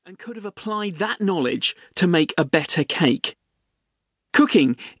and could have applied that knowledge to make a better cake.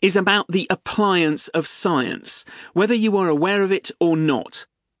 Cooking is about the appliance of science, whether you are aware of it or not.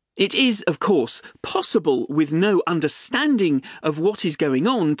 It is, of course, possible with no understanding of what is going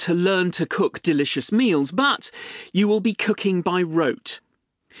on to learn to cook delicious meals, but you will be cooking by rote.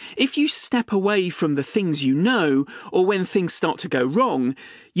 If you step away from the things you know, or when things start to go wrong,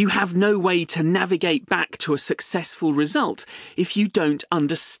 you have no way to navigate back to a successful result if you don't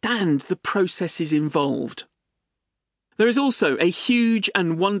understand the processes involved. There is also a huge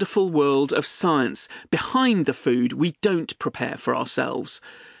and wonderful world of science behind the food we don't prepare for ourselves.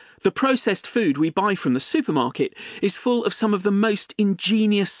 The processed food we buy from the supermarket is full of some of the most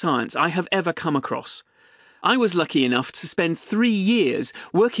ingenious science I have ever come across. I was lucky enough to spend 3 years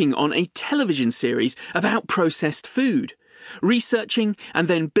working on a television series about processed food, researching and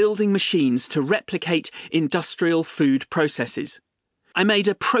then building machines to replicate industrial food processes. I made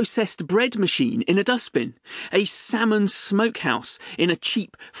a processed bread machine in a dustbin, a salmon smokehouse in a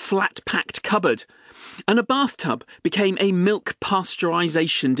cheap, flat-packed cupboard, and a bathtub became a milk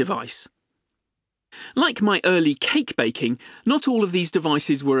pasteurization device. Like my early cake baking, not all of these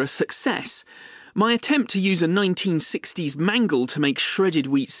devices were a success. My attempt to use a 1960s mangle to make shredded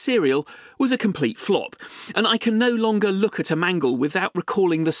wheat cereal was a complete flop, and I can no longer look at a mangle without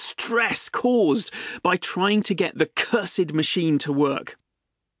recalling the stress caused by trying to get the cursed machine to work.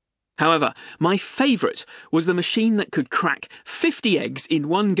 However, my favourite was the machine that could crack 50 eggs in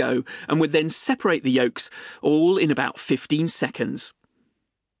one go and would then separate the yolks, all in about 15 seconds.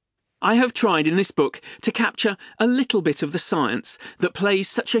 I have tried in this book to capture a little bit of the science that plays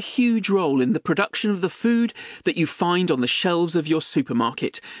such a huge role in the production of the food that you find on the shelves of your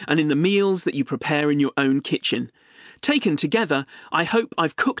supermarket and in the meals that you prepare in your own kitchen. Taken together, I hope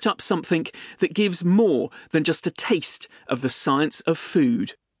I've cooked up something that gives more than just a taste of the science of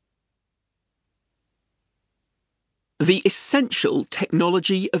food. The essential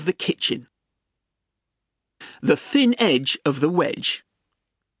technology of the kitchen. The thin edge of the wedge.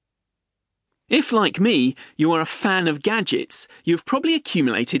 If, like me, you are a fan of gadgets, you've probably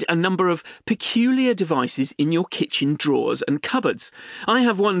accumulated a number of peculiar devices in your kitchen drawers and cupboards. I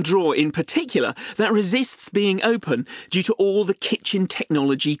have one drawer in particular that resists being open due to all the kitchen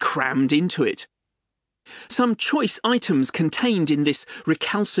technology crammed into it. Some choice items contained in this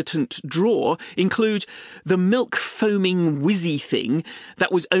recalcitrant drawer include the milk foaming whizzy thing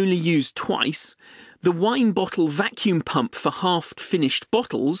that was only used twice, the wine bottle vacuum pump for half-finished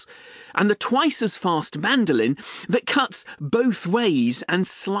bottles, and the twice-as-fast mandolin that cuts both ways and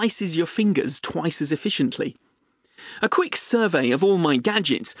slices your fingers twice as efficiently. A quick survey of all my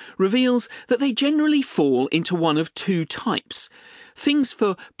gadgets reveals that they generally fall into one of two types: things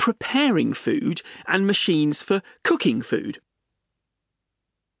for preparing food and machines for cooking food.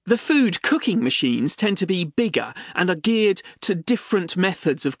 The food cooking machines tend to be bigger and are geared to different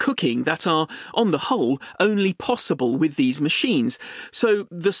methods of cooking that are, on the whole, only possible with these machines. So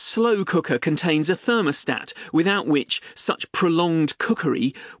the slow cooker contains a thermostat without which such prolonged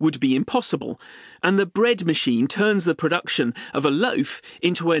cookery would be impossible, and the bread machine turns the production of a loaf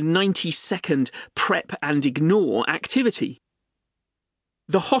into a 90-second prep and ignore activity.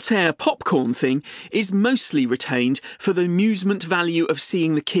 The hot air popcorn thing is mostly retained for the amusement value of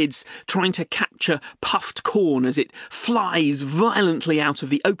seeing the kids trying to capture puffed corn as it flies violently out of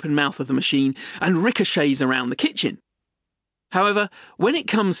the open mouth of the machine and ricochets around the kitchen. However, when it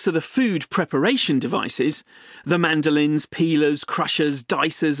comes to the food preparation devices, the mandolins, peelers, crushers,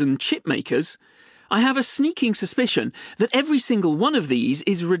 dicers and chip makers, I have a sneaking suspicion that every single one of these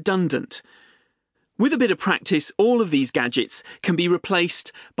is redundant. With a bit of practice, all of these gadgets can be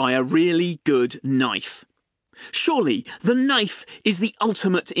replaced by a really good knife. Surely, the knife is the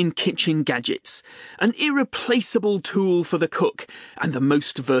ultimate in kitchen gadgets, an irreplaceable tool for the cook and the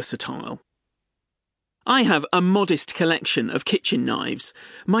most versatile. I have a modest collection of kitchen knives.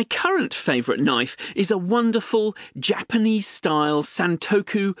 My current favourite knife is a wonderful Japanese-style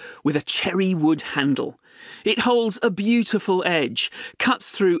santoku with a cherry wood handle. It holds a beautiful edge,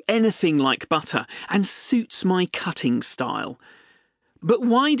 cuts through anything like butter, and suits my cutting style. But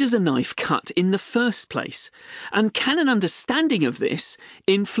why does a knife cut in the first place? And can an understanding of this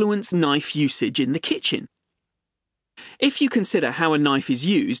influence knife usage in the kitchen? If you consider how a knife is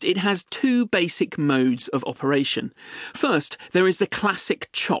used, it has two basic modes of operation. First, there is the classic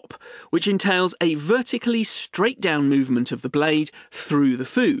chop, which entails a vertically straight-down movement of the blade through the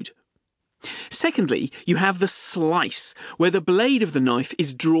food. Secondly, you have the slice, where the blade of the knife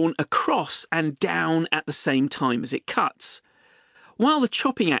is drawn across and down at the same time as it cuts. While the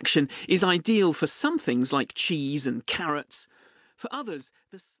chopping action is ideal for some things like cheese and carrots, for others, the